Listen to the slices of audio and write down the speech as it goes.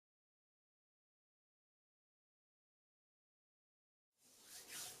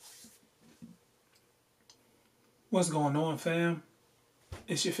What's going on, fam?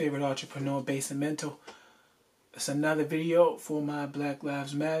 It's your favorite entrepreneur, BasiMental. It's another video for my Black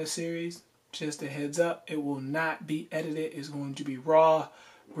Lives Matter series. Just a heads up, it will not be edited. It's going to be raw,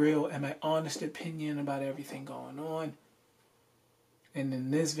 real, and my honest opinion about everything going on. And in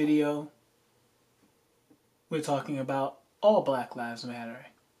this video, we're talking about all Black Lives Matter,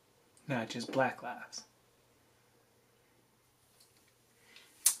 not just Black lives.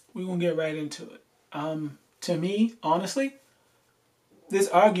 We're going to get right into it. To me, honestly, this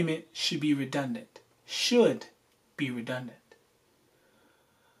argument should be redundant. Should be redundant.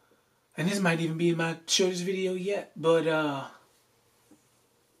 And this might even be my shortest video yet, but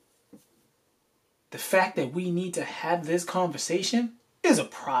the fact that we need to have this conversation is a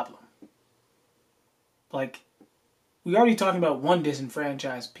problem. Like, we already talking about one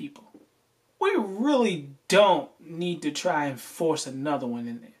disenfranchised people. We really don't need to try and force another one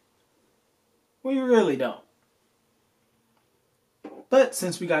in there. We really don't. But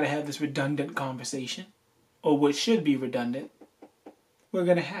since we got to have this redundant conversation, or what should be redundant, we're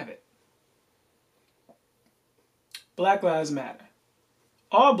going to have it. Black Lives Matter.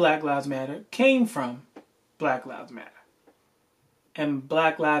 All Black Lives Matter came from Black Lives Matter. And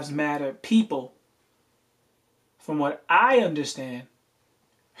Black Lives Matter people, from what I understand,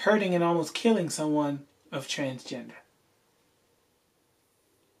 hurting and almost killing someone of transgender.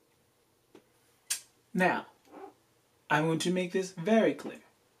 Now, I'm going to make this very clear.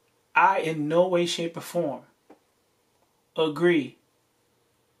 I, in no way, shape, or form, agree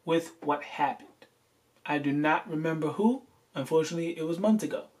with what happened. I do not remember who. Unfortunately, it was months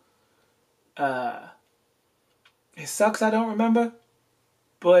ago. It sucks I don't remember,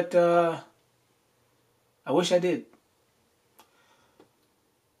 but I wish I did.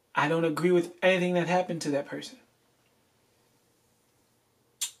 I don't agree with anything that happened to that person.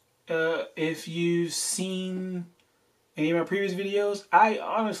 If you've seen any of my previous videos, I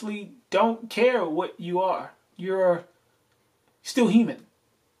honestly don't care what you are. You're still human.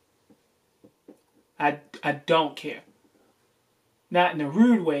 I don't care. Not in a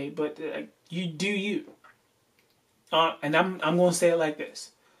rude way, but you do you. And I'm going to say it like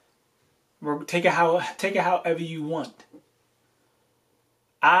this. Take it however you want.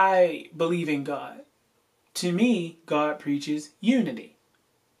 I believe in God. To me, God preaches unity.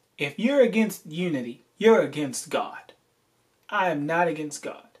 If you're against unity, you're against God. I am not against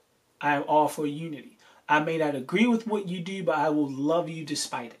God. I am all for unity. I may not agree with what you do, but I will love you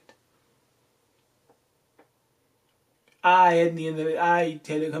despite it. At the end of it, I had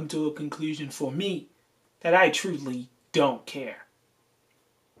to come to a conclusion for me that I truly don't care.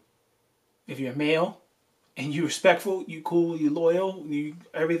 If you're male and you're respectful, you cool, you loyal, you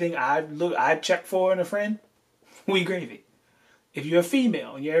everything I check for in a friend, we gravy. If you're a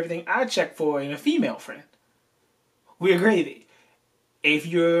female and you're everything I check for in a female friend, we're gravy. If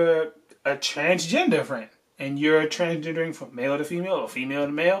you're a transgender friend and you're transgendering from male to female or female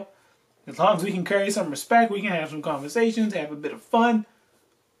to male, as long as we can carry some respect, we can have some conversations, have a bit of fun.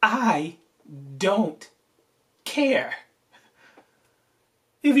 I don't care.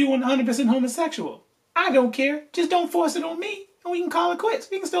 If you're 100% homosexual, I don't care. Just don't force it on me and we can call it quits.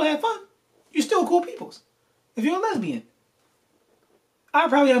 We can still have fun. You're still cool peoples. If you're a lesbian, I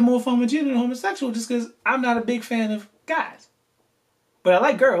probably have more fun with you than homosexual just because I'm not a big fan of guys. But I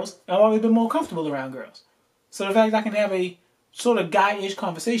like girls. I've always been more comfortable around girls. So the fact that I can have a sort of guy-ish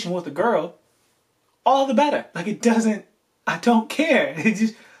conversation with a girl, all the better. Like I don't care.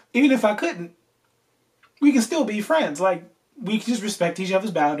 Even if I couldn't, we can still be friends. Like, we can just respect each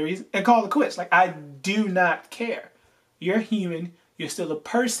other's boundaries and call it quits. Like, I do not care. You're human. You're still a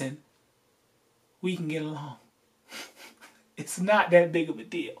person. We can get along. It's not that big of a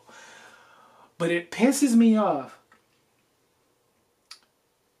deal. But it pisses me off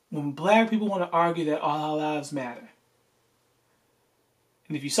when black people want to argue that all our lives matter.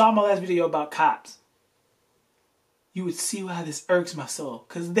 And if you saw my last video about cops, you would see why this irks my soul.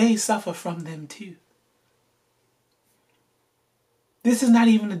 Because they suffer from them too. This is not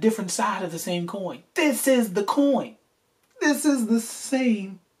even a different side of the same coin. This is the coin. This is the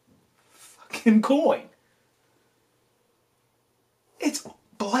same fucking coin. It's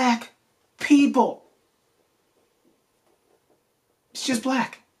black people. It's just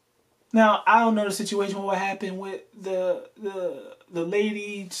black. Now, I don't know the situation, what happened with the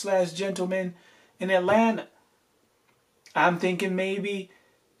lady / gentleman in Atlanta. I'm thinking maybe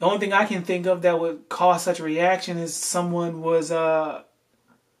the only thing I can think of that would cause such a reaction is someone was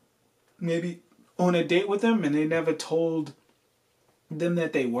maybe on a date with them and they never told them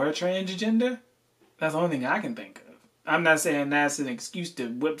that they were transgender. That's the only thing I can think of. I'm not saying that's an excuse to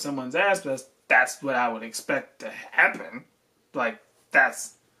whip someone's ass, but that's what I would expect to happen. Like,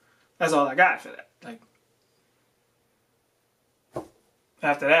 that's all I got for that. Like,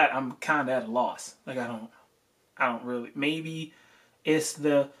 after that, I'm kind of at a loss. Like, I don't really. Maybe it's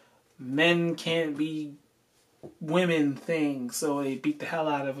the men can't be women thing, so they beat the hell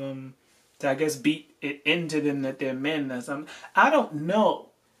out of them to, I guess, beat it into them that they're men or something. I don't know.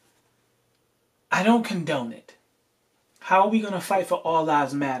 I don't condone it. How are we going to fight for all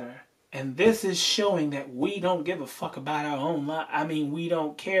lives matter? And this is showing that we don't give a fuck about our own lives. I mean, we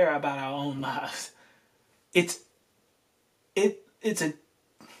don't care about our own lives. It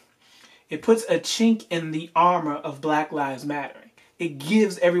puts a chink in the armor of Black Lives Mattering. It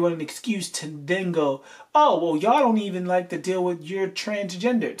gives everyone an excuse to then go, oh, well, y'all don't even like to deal with your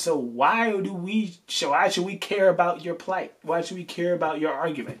transgendered. So why should we care about your plight? Why should we care about your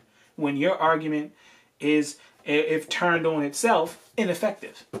argument? When your argument is, if turned on itself,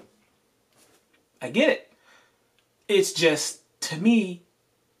 ineffective. I get it. It's just, to me,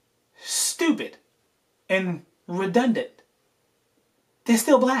 stupid and redundant. They're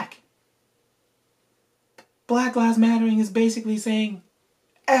still black. Black Lives Mattering is basically saying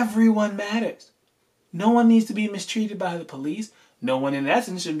everyone matters. No one needs to be mistreated by the police. No one, in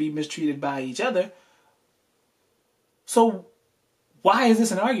essence, should be mistreated by each other. So why is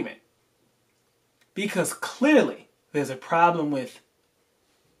this an argument? Because clearly there's a problem with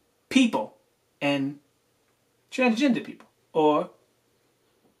people and transgender people, or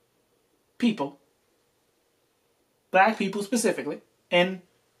people, black people specifically, and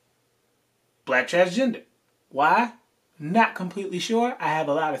black transgender. Why? Not completely sure. I have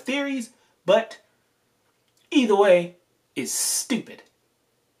a lot of theories, but either way, it's stupid.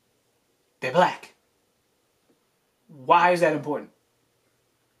 They're black. Why is that important?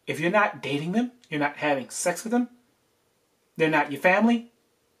 If you're not dating them, you're not having sex with them, they're not your family,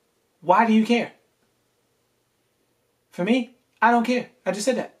 why do you care? For me, I don't care. I just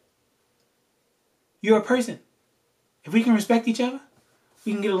said that. You're a person. If we can respect each other,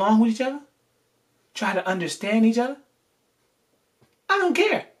 we can get along with each other, try to understand each other, I don't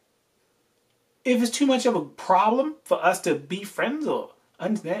care. If it's too much of a problem for us to be friends or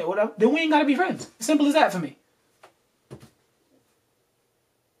understand whatever, then we ain't gotta be friends. As simple as that for me.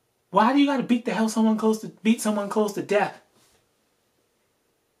 Why do you gotta beat someone close to death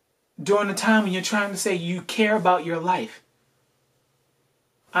during the time when you're trying to say you care about your life?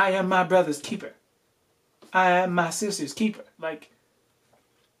 I am my brother's keeper. I am my sister's keeper. Like,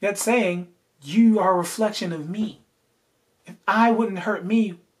 that's saying you are a reflection of me. If I wouldn't hurt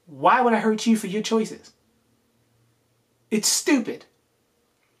me, why would I hurt you for your choices? It's stupid.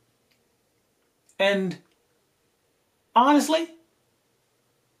 And honestly,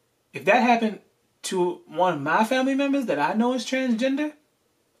 if that happened to one of my family members that I know is transgender,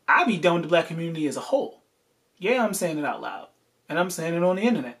 I'd be done with the black community as a whole. Yeah, I'm saying it out loud. And I'm saying it on the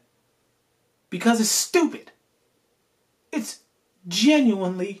internet. Because it's stupid. It's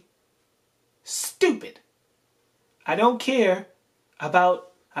genuinely stupid. I don't care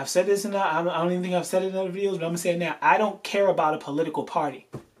about, I've said this I don't even think I've said it in other videos, but I'm going to say it now. I don't care about a political party.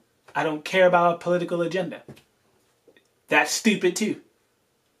 I don't care about a political agenda. That's stupid too.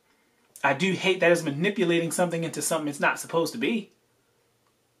 I do hate that it's manipulating something into something it's not supposed to be.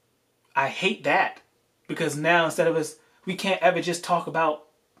 I hate that. Because now instead of us, we can't ever just talk about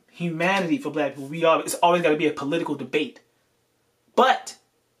humanity for black people. It's always got to be a political debate. But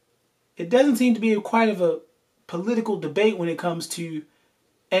it doesn't seem to be quite of a political debate when it comes to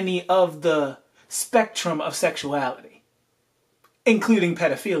any of the spectrum of sexuality, including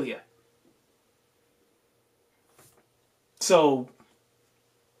pedophilia. So,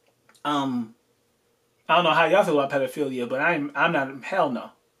 I don't know how y'all feel about pedophilia, but I'm not, hell no.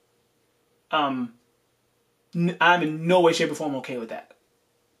 I'm in no way, shape, or form okay with that.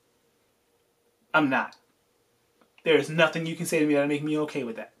 I'm not. There is nothing you can say to me that'll make me okay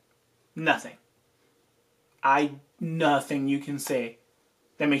with that. Nothing. Nothing you can say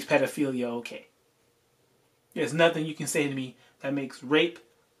that makes pedophilia okay. There's nothing you can say to me that makes rape,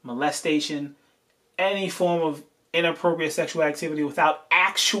 molestation, any form of inappropriate sexual activity without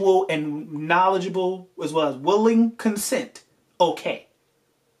actual and knowledgeable as well as willing consent okay.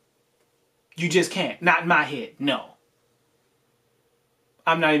 You just can't. Not in my head. No.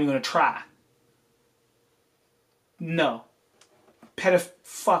 I'm not even going to try. No.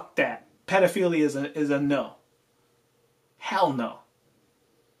 Fuck that. Pedophilia is a no. Hell no.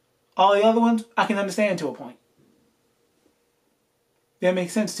 All the other ones, I can understand to a point. That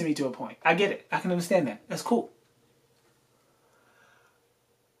makes sense to me to a point. I get it. I can understand that. That's cool.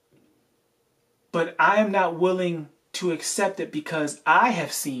 But I am not willing to accept it because I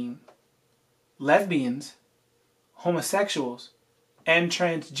have seen lesbians, homosexuals, and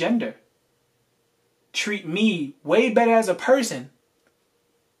transgender treat me way better as a person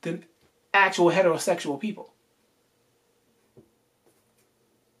than actual heterosexual people.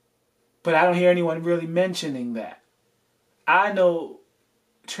 But I don't hear anyone really mentioning that. I know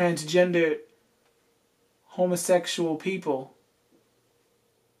transgender homosexual people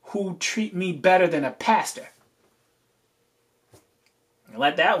who treat me better than a pastor.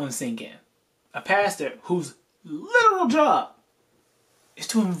 Let that one sink in. A pastor whose literal job is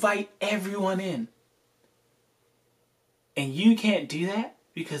to invite everyone in. And you can't do that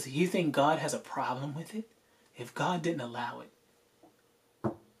because you think God has a problem with it? If God didn't allow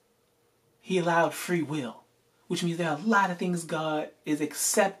it, He allowed free will, which means there are a lot of things God is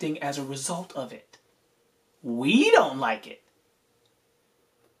accepting as a result of it. We don't like it.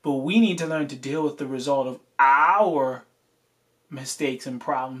 But we need to learn to deal with the result of our mistakes and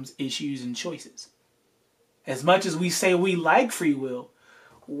problems, issues, and choices. As much as we say we like free will,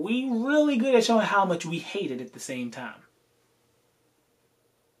 we really good at showing how much we hate it at the same time.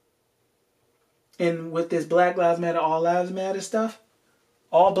 And with this Black Lives Matter, All Lives Matter stuff,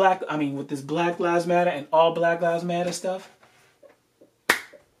 with this Black Lives Matter and All Black Lives Matter stuff,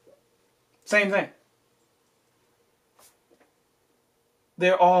 same thing.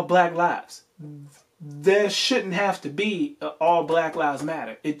 They're all black lives. There shouldn't have to be all Black Lives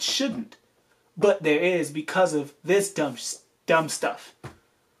Matter. It shouldn't. But there is because of this dumb stuff.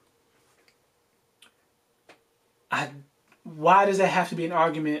 Why does there have to be an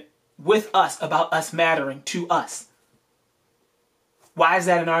argument with us about us mattering to us? Why is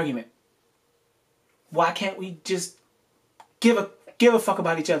that an argument? Why can't we just give a fuck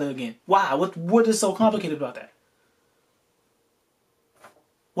about each other again? Why? What is so complicated about that?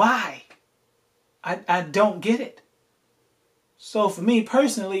 Why? I don't get it. So for me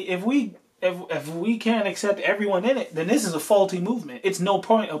personally, if we can't accept everyone in it, then this is a faulty movement. It's no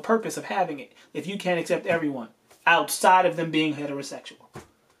point or purpose of having it if you can't accept everyone outside of them being heterosexual.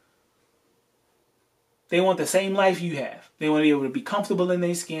 They want the same life you have. They want to be able to be comfortable in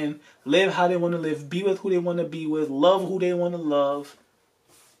their skin, live how they want to live, be with who they want to be with, love who they want to love,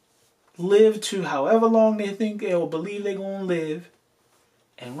 live to however long they think they will believe they're going to live,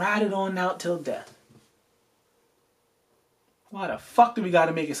 and ride it on out till death. Why the fuck do we got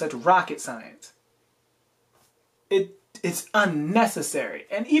to make it such rocket science? It's unnecessary.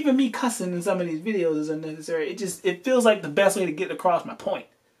 And even me cussing in some of these videos is unnecessary. It feels like the best way to get across my point.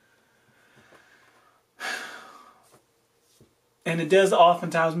 And it does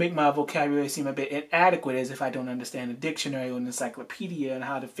oftentimes make my vocabulary seem a bit inadequate, as if I don't understand a dictionary or an encyclopedia and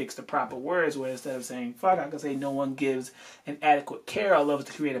how to fix the proper words, where instead of saying fuck, I can say no one gives an adequate care. I love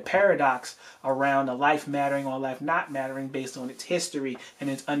to create a paradox around a life mattering or life not mattering based on its history and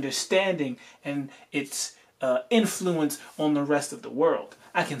its understanding and its influence on the rest of the world.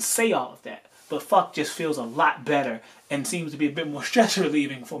 I can say all of that, but fuck just feels a lot better and seems to be a bit more stress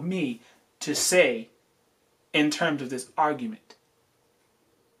relieving for me to say in terms of this argument.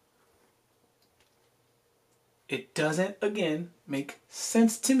 It doesn't, again, make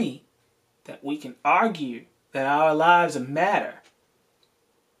sense to me that we can argue that our lives matter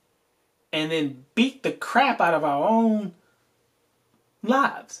and then beat the crap out of our own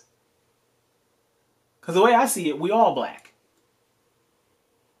lives. Because the way I see it, we all black.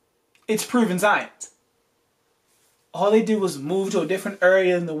 It's proven science. All they did was move to a different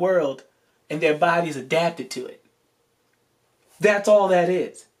area in the world and their bodies adapted to it. That's all that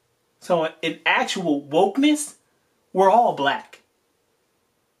is. So in actual wokeness, we're all black.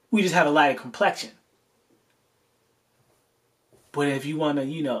 We just have a lighter complexion. But if you want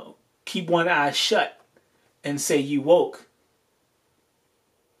to, keep one eye shut and say you woke,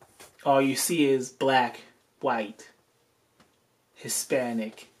 all you see is black, white,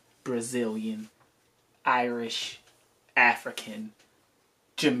 Hispanic, Brazilian, Irish, African,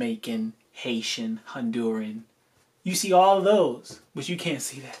 Jamaican, Haitian, Honduran. You see all of those, but you can't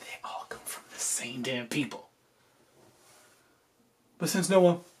see that they all come from the same damn people. But since no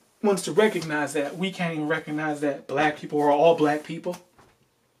one wants to recognize that, we can't even recognize that black people are all black people.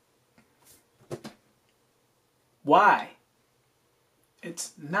 Why?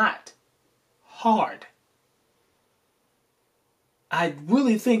 It's not hard. I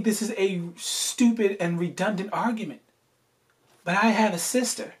really think this is a stupid and redundant argument. But I have a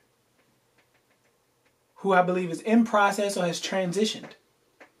sister who I believe is in process or has transitioned,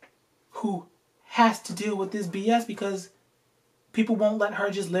 who has to deal with this BS because people won't let her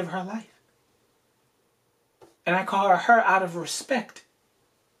just live her life. And I call her out of respect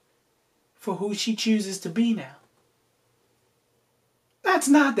for who she chooses to be now. That's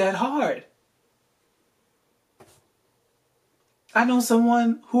not that hard. I know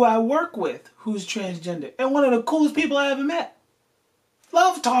someone who I work with who's transgender, and one of the coolest people I ever met.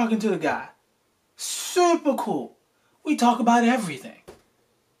 Love talking to the guy. Super cool. We talk about everything.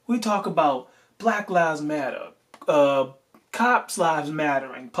 We talk about Black Lives Matter, cops' lives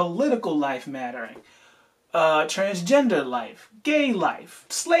mattering, political life mattering, transgender life, gay life,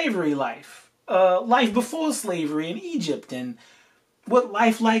 slavery life, life before slavery in Egypt, and what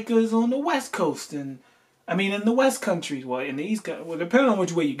life like is on the West Coast, and I mean in the West countries, well in the East, well depending on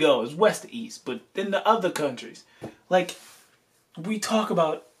which way you go, it's West to East, but in the other countries, like we talk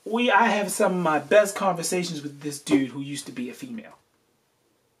about, I have some of my best conversations with this dude who used to be a female.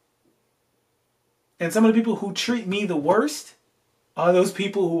 And some of the people who treat me the worst are those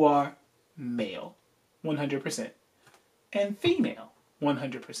people who are male, 100%, and female,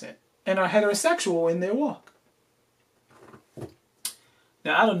 100%, and are heterosexual in their walk.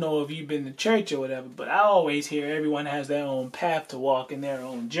 Now, I don't know if you've been to church or whatever, but I always hear everyone has their own path to walk and their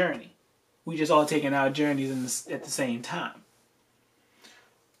own journey. We just all taking our journeys at the same time.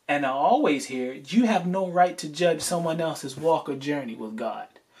 And I always hear, you have no right to judge someone else's walk or journey with God.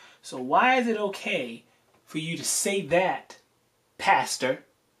 So why is it okay for you to say that, pastor,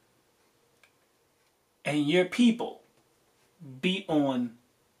 and your people beat on,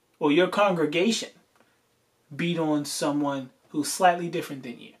 or your congregation beat on someone who's slightly different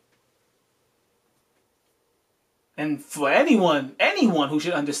than you? And for anyone who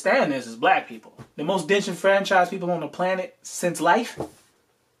should understand this is black people. The most disenfranchised people on the planet since life.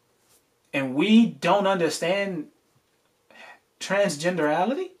 And we don't understand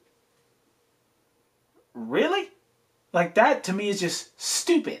transgenderality? Really? Like, that to me is just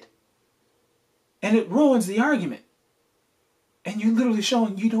stupid. And it ruins the argument. And you're literally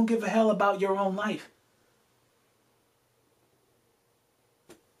showing you don't give a hell about your own life.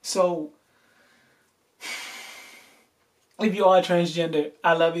 So, if you are transgender,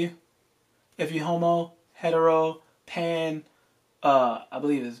 I love you. If you're homo, hetero, pan, I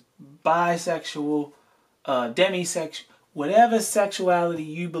believe it's bisexual, demisexual, whatever sexuality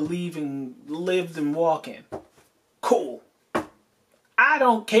you believe in, lived and walk in, cool. I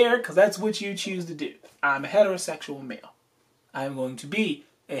don't care, because that's what you choose to do. I'm a heterosexual male. I'm going to be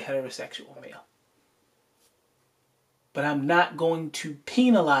a heterosexual male. But I'm not going to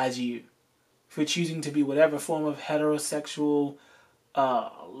penalize you for choosing to be whatever form of heterosexual,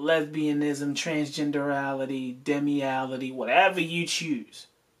 lesbianism, transgenderality, demiality, whatever you choose.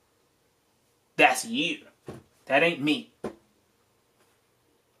 That's you. That ain't me.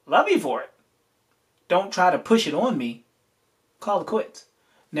 Love you for it. Don't try to push it on me. Call it quits.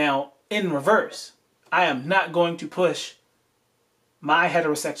 Now, in reverse, I am not going to push my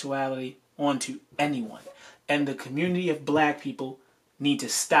heterosexuality onto anyone. And the community of black people need to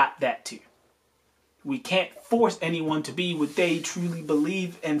stop that too. We can't force anyone to be what they truly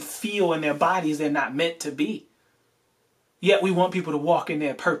believe and feel in their bodies they're not meant to be. Yet we want people to walk in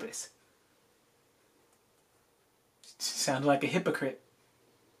their purpose. Sounds like a hypocrite.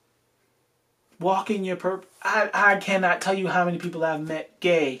 Walk in your purpose. I cannot tell you how many people I've met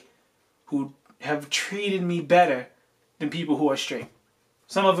gay who have treated me better than people who are straight.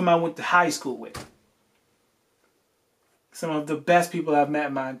 Some of them I went to high school with. Some of the best people I've met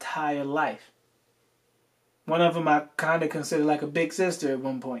in my entire life. One of them I kind of considered like a big sister at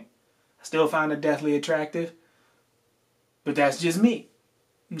one point. I still find her deathly attractive. But that's just me.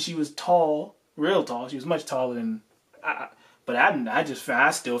 And she was tall, real tall. She was much taller than but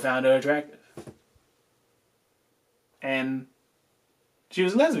I still found her attractive. And she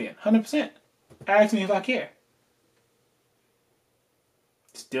was lesbian, 100%. Asked me if I care.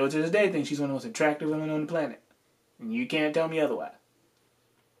 Still to this day think she's one of the most attractive women on the planet. And you can't tell me otherwise.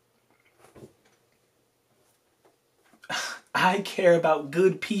 I care about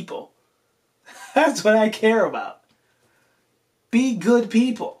good people. That's what I care about. Be good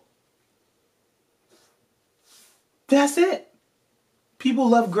people. That's it. People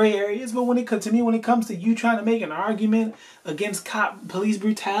love gray areas, but when it comes to you trying to make an argument against police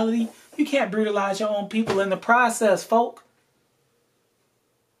brutality, you can't brutalize your own people in the process, folk.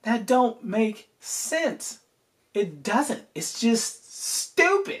 That don't make sense. It doesn't. It's just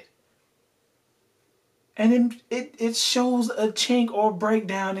stupid. And it shows a chink or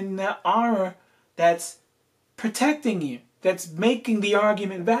breakdown in the armor that's protecting you, that's making the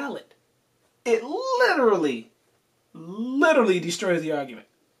argument valid. It literally destroys the argument.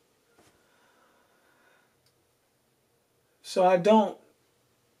 So I don't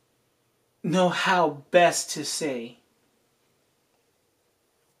know how best to say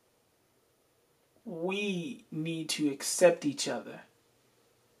we need to accept each other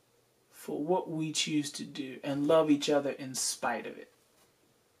for what we choose to do and love each other in spite of it.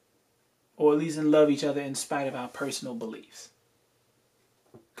 Or at least love each other in spite of our personal beliefs.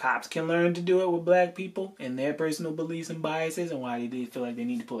 Cops can learn to do it with black people and their personal beliefs and biases and why they feel like they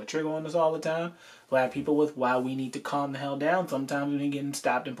need to pull a trigger on us all the time. Black people with why we need to calm the hell down sometimes when we're getting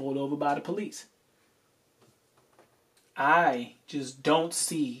stopped and pulled over by the police. I just don't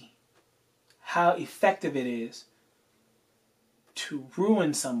see how effective it is to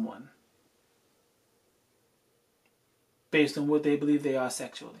ruin someone based on what they believe they are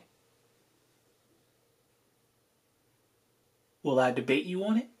sexually. Will I debate you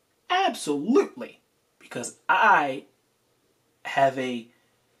on it? Absolutely. Because I have a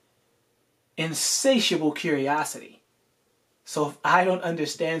insatiable curiosity. So if I don't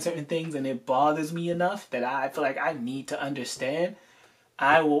understand certain things and it bothers me enough that I feel like I need to understand,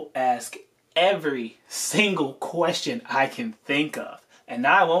 I will ask every single question I can think of. And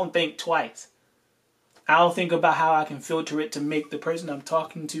I won't think twice. I'll think about how I can filter it to make the person I'm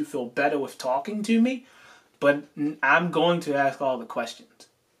talking to feel better with talking to me. But I'm going to ask all the questions.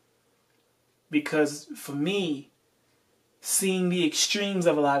 Because for me, seeing the extremes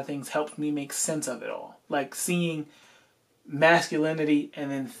of a lot of things helps me make sense of it all. Like seeing masculinity and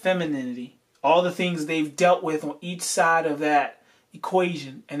then femininity, all the things they've dealt with on each side of that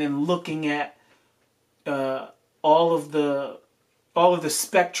equation, and then looking at all of the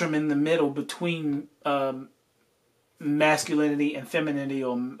spectrum in the middle between masculinity and femininity,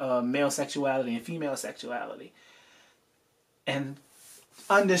 or male sexuality and female sexuality, and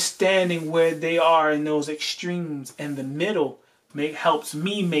understanding where they are in those extremes and the middle helps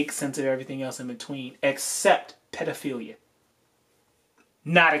me make sense of everything else in between, except pedophilia.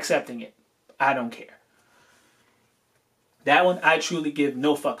 Not accepting it. I don't care. That one I truly give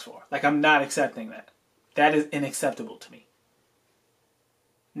no fucks for. Like, I'm not accepting that. That is unacceptable to me.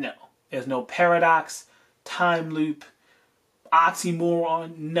 No. There's no paradox, time loop,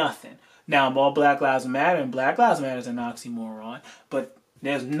 oxymoron, nothing. Now, I'm all Black Lives Matter, and Black Lives Matter is an oxymoron, but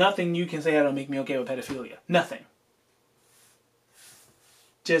there's nothing you can say that'll make me okay with pedophilia. Nothing.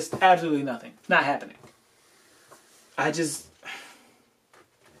 Just absolutely nothing. Not happening.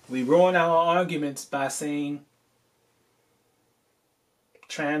 We ruin our arguments by saying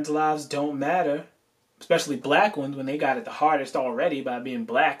trans lives don't matter, especially black ones when they got it the hardest already by being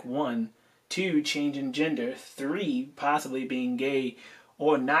black, 1, 2, changing gender, 3, possibly being gay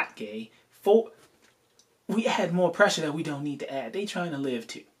or not gay, 4, we add more pressure that we don't need to add. They trying to live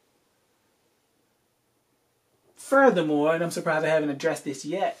too. Furthermore, and I'm surprised I haven't addressed this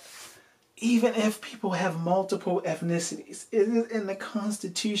yet, even if people have multiple ethnicities, it is in the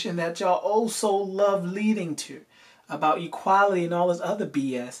Constitution that y'all also love leading to about equality and all this other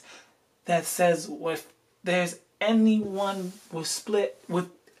BS that says if there's anyone with split with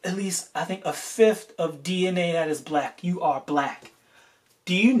at least, I think, 1/5 of DNA that is black, you are black.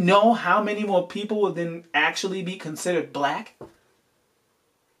 Do you know how many more people would then actually be considered black?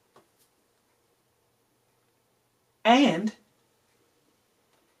 And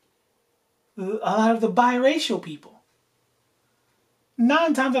a lot of the biracial people.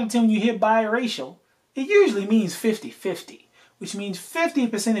 9 times out of 10 when you hear biracial, it usually means 50-50, which means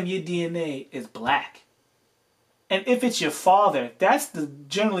 50% of your DNA is black. And if it's your father, that's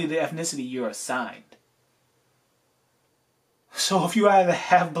generally the ethnicity you're assigned. So if you either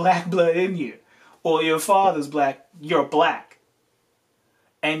have black blood in you, or your father's black, you're black.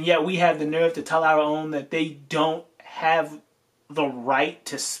 And yet we have the nerve to tell our own that they don't have the right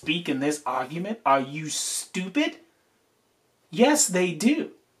to speak in this argument? Are you stupid? Yes, they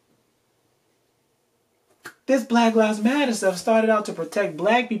do. This Black Lives Matter stuff started out to protect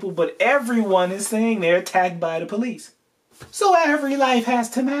black people, but everyone is saying they're attacked by the police. So every life has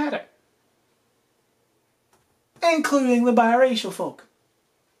to matter. Including the biracial folk.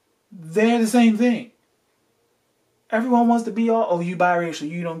 They're the same thing. Everyone wants to be all, oh, you biracial,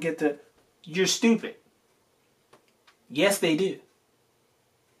 you don't get to, you're stupid. Yes, they do.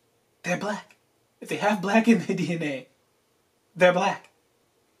 They're black. If they have black in their DNA, they're black.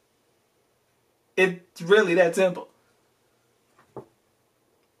 It's really that simple.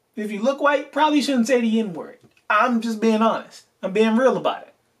 If you look white, probably shouldn't say the N-word. I'm just being honest. I'm being real about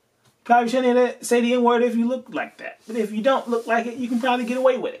it. Probably shouldn't say the N-word if you look like that. But if you don't look like it, you can probably get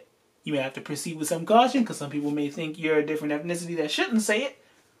away with it. You may have to proceed with some caution because some people may think you're a different ethnicity that shouldn't say it.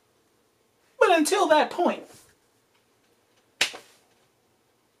 But until that point,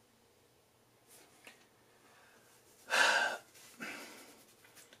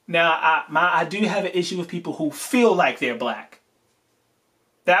 now, I do have an issue with people who feel like they're black.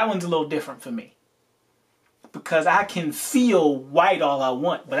 That one's a little different for me. because I can feel white all I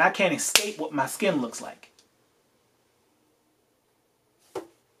want, but I can't escape what my skin looks like.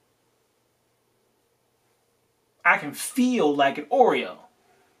 I can feel like an Oreo.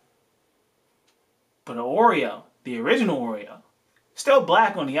 But an Oreo, the original Oreo, still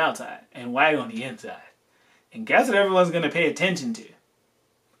black on the outside and white on the inside. And guess what everyone's going to pay attention to?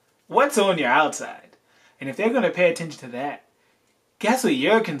 What's on your outside? And if they're going to pay attention to that, guess what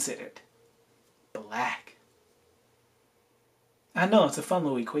you're considered? Black. I know, it's a fun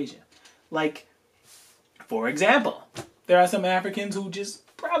little equation. Like, for example, there are some Africans who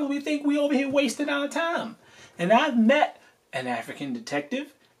just probably think we over here wasting our time. And I've met an African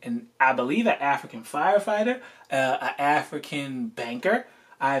detective, and I believe an African firefighter, an African banker.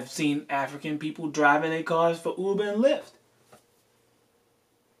 I've seen African people driving their cars for Uber and Lyft.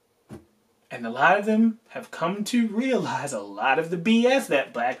 And a lot of them have come to realize a lot of the BS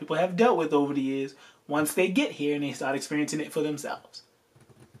that black people have dealt with over the years once they get here and they start experiencing it for themselves.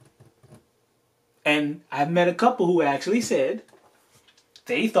 And I've met a couple who actually said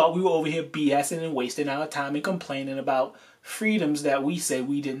they thought we were over here BSing and wasting our time and complaining about freedoms that we said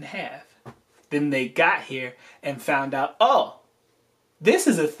we didn't have. Then they got here and found out, oh, this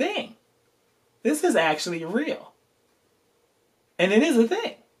is a thing. This is actually real. And it is a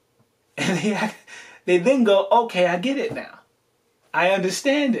thing. And they then go, okay, I get it now. I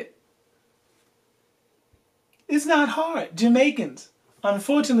understand it. It's not hard. Jamaicans,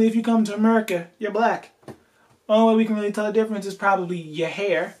 unfortunately, if you come to America, you're black. Only way we can really tell the difference is probably your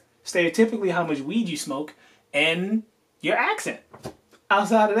hair, stereotypically how much weed you smoke, and your accent.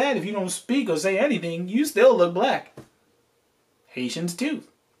 Outside of that, if you don't speak or say anything, you still look black. Haitians too.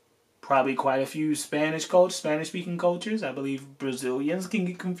 Probably quite a few Spanish-speaking cultures. I believe Brazilians can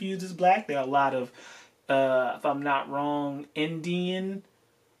get confused as black. There are a lot of, if I'm not wrong, Indian,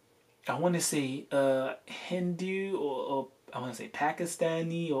 I want to say Hindu, or I want to say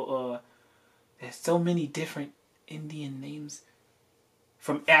Pakistani, or there's so many different Indian names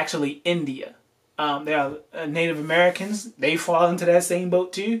from actually India. There are Native Americans. They fall into that same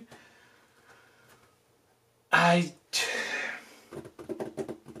boat too. I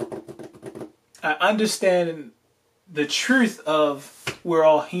understand the truth of we're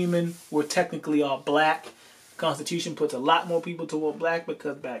all human. We're technically all black. The Constitution puts a lot more people toward black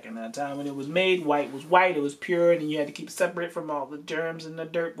because back in that time when it was made, white was white. It was pure, and you had to keep it separate from all the germs and the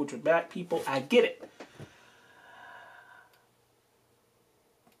dirt, which were black people. I get it.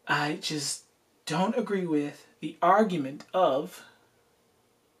 I just don't agree with the argument of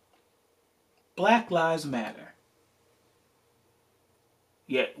Black Lives Matter.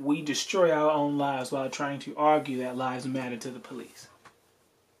 Yet we destroy our own lives while trying to argue that lives matter to the police.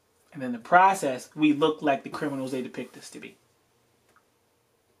 And in the process, we look like the criminals they depict us to be.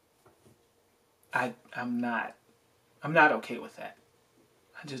 I'm not okay with that.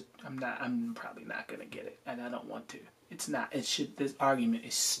 I'm probably not gonna get it, and I don't want to. This argument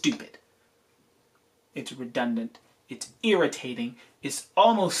is stupid. It's redundant. It's irritating. It's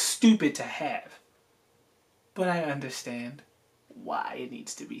almost stupid to have. But I understand why it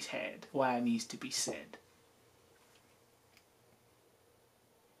needs to be had, why it needs to be said.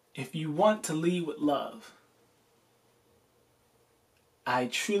 If you want to lead with love, I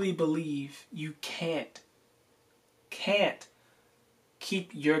truly believe you can't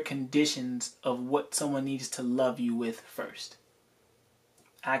keep your conditions of what someone needs to love you with first.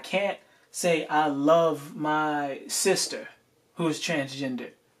 I can't say I love my sister who is transgender,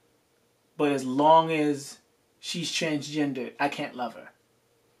 but as long as she's transgender, I can't love her.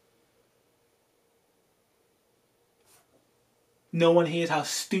 No one hears how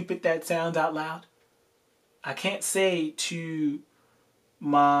stupid that sounds out loud. I can't say to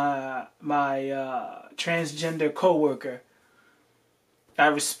my transgender coworker, I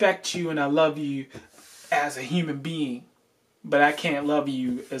respect you and I love you as a human being, but I can't love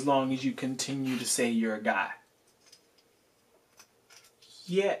you as long as you continue to say you're a guy.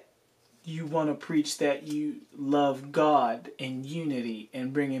 Yet, you want to preach that you love God and unity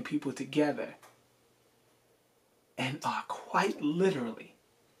and bringing people together, and are quite literally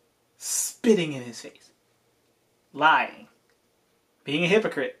spitting in his face, lying, being a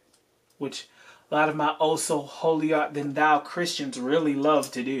hypocrite, which a lot of my oh so holy art than thou Christians really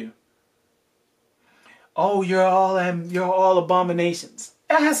love to do. Oh, you're all abominations.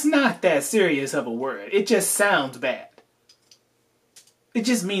 That's not that serious of a word. It just sounds bad. It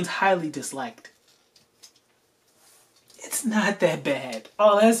just means highly disliked. It's not that bad.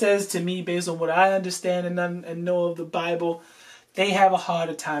 All that says to me, based on what I understand and know of the Bible, they have a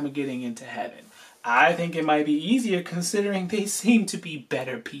harder time of getting into heaven. I think it might be easier considering they seem to be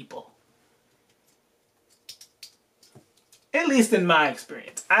better people. At least in my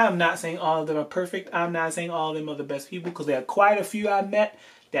experience. I am not saying all of them are perfect. I'm not saying all of them are the best people, because there are quite a few I met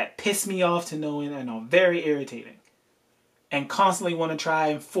that piss me off to no end and are very irritating. And constantly want to try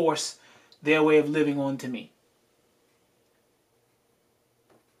and force their way of living onto me.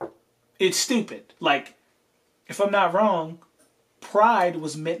 It's stupid. Like, if I'm not wrong, Pride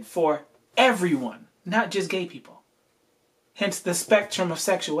was meant for everyone, not just gay people. Hence the spectrum of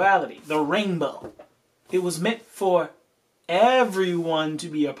sexuality, the rainbow. It was meant for everyone to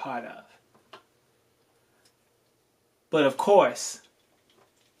be a part of. But of course,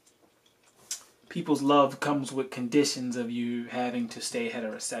 people's love comes with conditions of you having to stay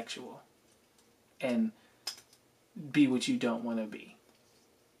heterosexual and be what you don't want to be.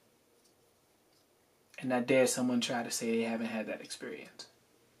 And I dare someone try to say they haven't had that experience.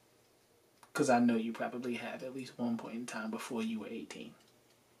 Because I know you probably have at least one point in time before you were 18.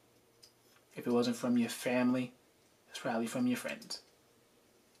 If it wasn't from your family, it's probably from your friends.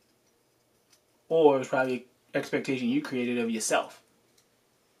 Or it's probably an expectation you created of yourself.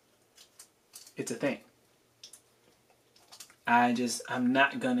 It's a thing. I'm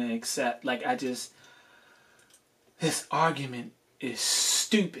not gonna accept, this argument is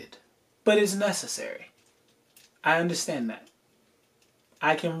stupid, but it's necessary. I understand that.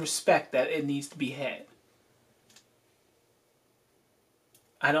 I can respect that it needs to be had.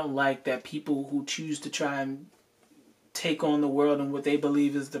 I don't like that people who choose to try and take on the world and what they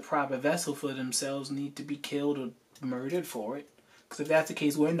believe is the proper vessel for themselves need to be killed or murdered for it. Because if that's the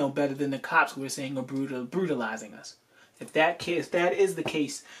case, we're no better than the cops we're saying are brutalizing us. If that is the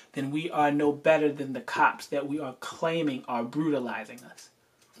case, then we are no better than the cops that we are claiming are brutalizing us.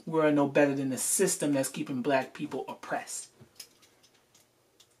 We are no better than the system that's keeping black people oppressed.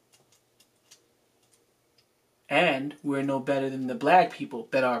 And we're no better than the black people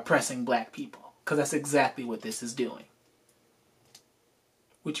that are oppressing black people. Because that's exactly what this is doing.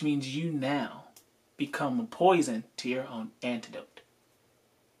 Which means you now become a poison to your own antidote.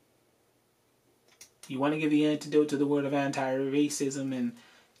 You want to give the antidote to the word of anti-racism and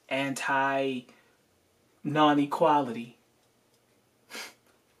anti-non-equality,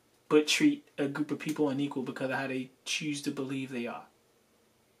 but treat a group of people unequal because of how they choose to believe they are.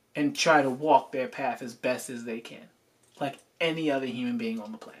 And try to walk their path as best as they can. Like any other human being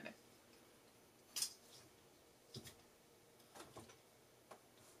on the planet.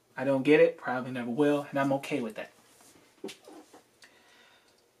 I don't get it, probably never will, and I'm okay with that.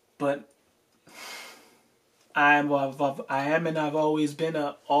 But I am and I've always been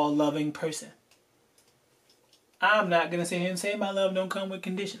a all-loving person. I'm not going to sit here and say my love don't come with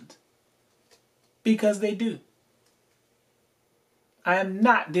conditions. Because they do. I am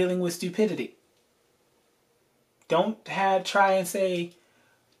not dealing with stupidity. Don't try and say,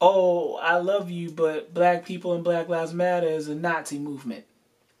 oh, I love you, but black people and Black Lives Matter is a Nazi movement.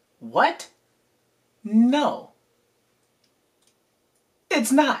 What? No.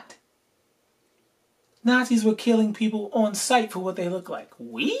 It's not. Nazis were killing people on sight for what they look like.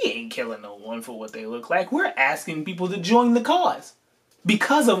 We ain't killing no one for what they look like. We're asking people to join the cause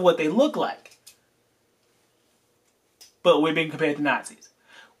because of what they look like. But we're being compared to Nazis.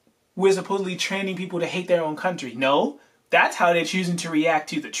 We're supposedly training people to hate their own country. No, that's how they're choosing to react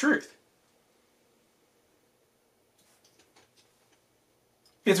to the truth.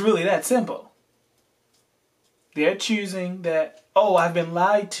 It's really that simple. They're choosing that, oh, I've been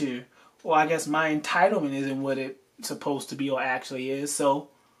lied to. Or I guess my entitlement isn't what it's supposed to be or actually is. So,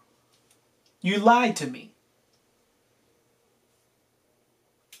 you lied to me.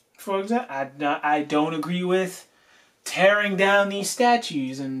 For example, I don't agree with tearing down these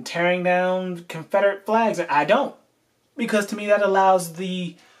statues and tearing down Confederate flags. I don't. Because to me that allows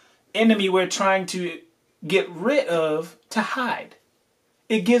the enemy we're trying to get rid of to hide.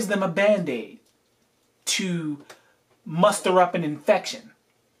 It gives them a band-aid to muster up an infection.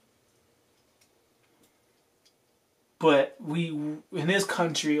 But we, in this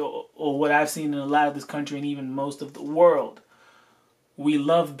country, or what I've seen in a lot of this country and even most of the world, we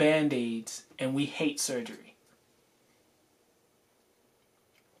love band-aids and we hate surgery.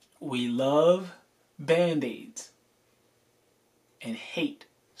 We love band-aids and hate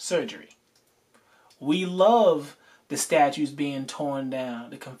surgery. We love the statues being torn down,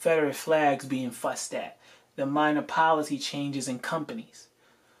 the Confederate flags being fussed at, the minor policy changes in companies,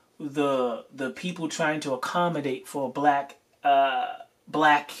 the people trying to accommodate for black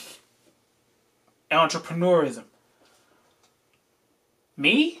entrepreneurism.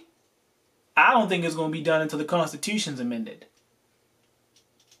 Me? I don't think it's going to be done until the Constitution's amended.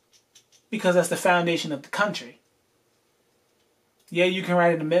 Because that's the foundation of the country. Yeah, you can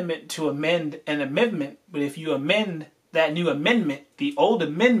write an amendment to amend an amendment, but if you amend that new amendment, the old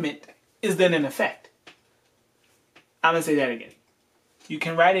amendment, is then in effect. I'm going to say that again. You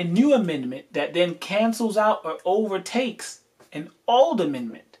can write a new amendment that then cancels out or overtakes an old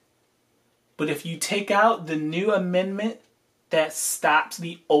amendment. But if you take out the new amendment that stops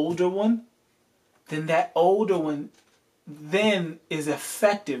the older one, then that older one then is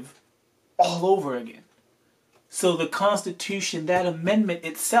effective all over again. So the Constitution, that amendment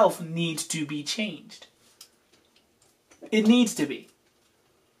itself, needs to be changed. It needs to be.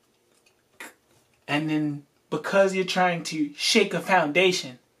 And then because you're trying to shake a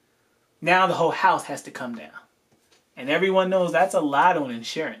foundation, now the whole house has to come down. And everyone knows that's a lot on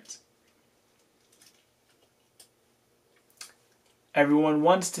insurance. Everyone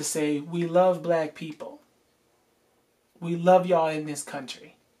wants to say, we love black people. We love y'all in this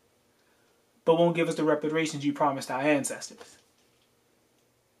country. But won't give us the reparations you promised our ancestors.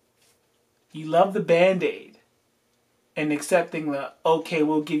 You love the Band-Aid and accepting the, okay,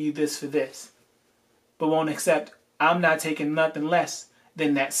 we'll give you this for this. But won't accept, I'm not taking nothing less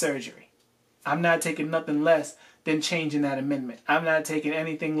than that surgery. I'm not taking nothing less than changing that amendment. I'm not taking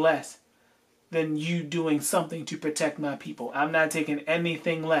anything less than you doing something to protect my people. I'm not taking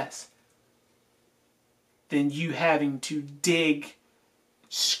anything less than you having to dig,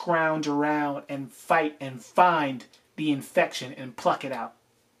 scrounge around, and fight and find the infection and pluck it out.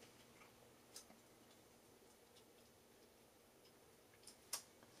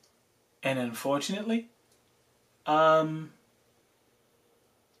 And unfortunately, that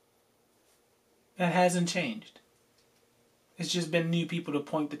hasn't changed. It's just been new people to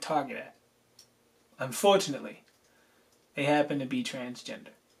point the target at. Unfortunately, they happen to be transgender.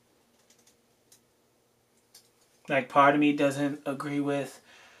 Like, part of me doesn't agree with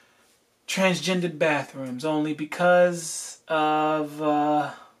transgendered bathrooms only because of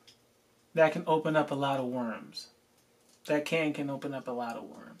that can open up a lot of worms. That can open up a lot of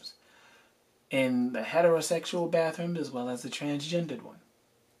worms. In the heterosexual bathrooms as well as the transgendered one.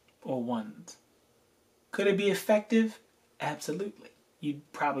 Or ones. Could it be effective? Absolutely.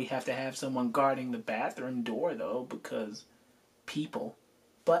 You'd probably have to have someone guarding the bathroom door though, because people.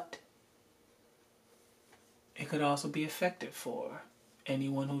 But it could also be effective for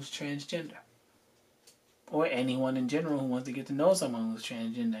anyone who's transgender. Or anyone in general who wants to get to know someone who's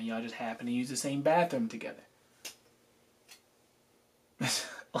transgender and y'all just happen to use the same bathroom together.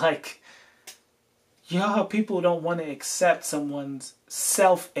 Like, y'all people don't want to accept someone's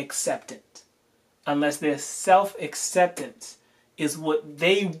self-acceptance unless their self-acceptance is what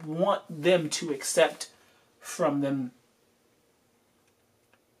they want them to accept from them.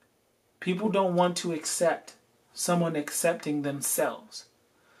 People don't want to accept someone accepting themselves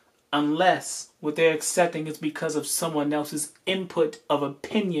unless what they're accepting is because of someone else's input of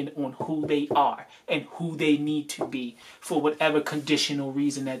opinion on who they are and who they need to be for whatever conditional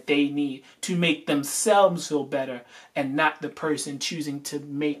reason that they need to make themselves feel better and not the person choosing to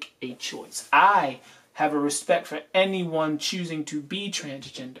make a choice. I have a respect for anyone choosing to be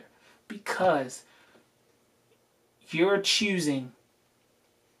transgender because you're choosing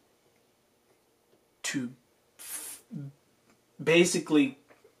to basically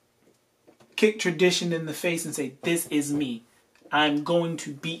kick tradition in the face and say, this is me. I'm going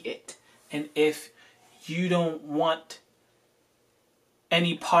to be it. And if you don't want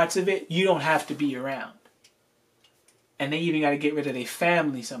any parts of it, you don't have to be around. And they even got to get rid of their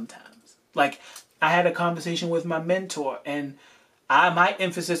family sometimes. Like, I had a conversation with my mentor, and my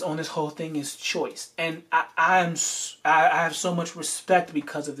emphasis on this whole thing is choice. And I have so much respect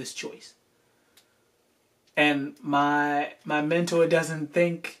because of this choice. And my mentor doesn't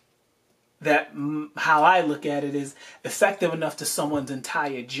think that how I look at it is effective enough to someone's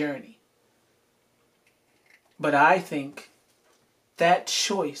entire journey. But I think that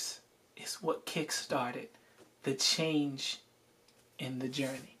choice is what kick-started the change in the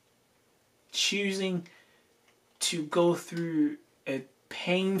journey. Choosing to go through a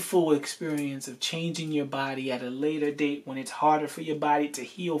painful experience of changing your body at a later date when it's harder for your body to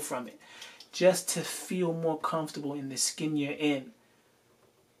heal from it, just to feel more comfortable in the skin you're in.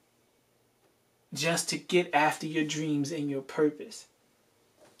 Just to get after your dreams and your purpose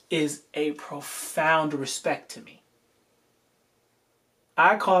is a profound respect to me.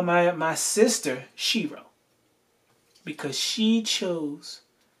 I call my sister Shiro because she chose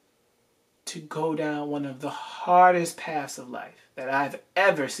to go down one of the hardest paths of life that I've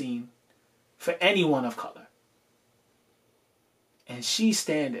ever seen for anyone of color. And she's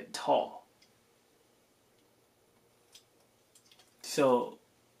standing tall. So,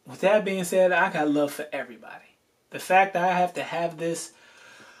 with that being said, I got love for everybody. The fact that I have to have this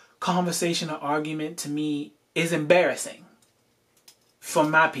conversation or argument to me is embarrassing for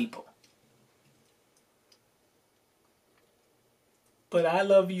my people. But I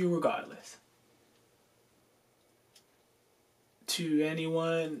love you regardless. To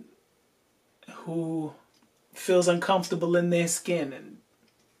anyone who feels uncomfortable in their skin and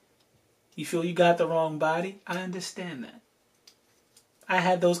you feel you got the wrong body, I understand that. I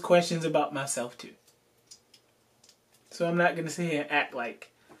had those questions about myself too. So I'm not going to sit here and act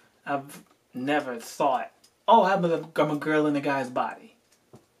like I've never thought, oh, I'm a girl in a guy's body.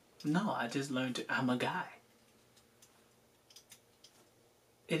 No, I just learned I'm a guy.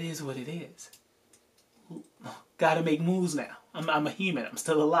 It is what it is. Gotta make moves now. I'm a human. I'm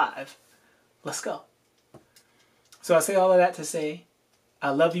still alive. Let's go. So I say all of that to say,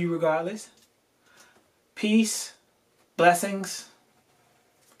 I love you regardless. Peace, blessings,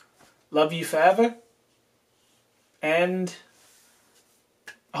 love you forever. And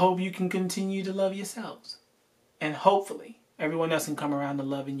I hope you can continue to love yourselves. And hopefully everyone else can come around to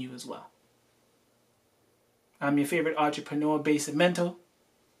loving you as well. I'm your favorite entrepreneur, BasiMental.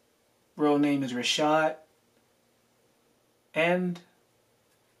 Real name is Rashad. And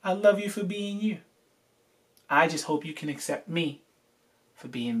I love you for being you. I just hope you can accept me for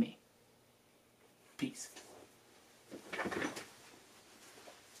being me. Peace.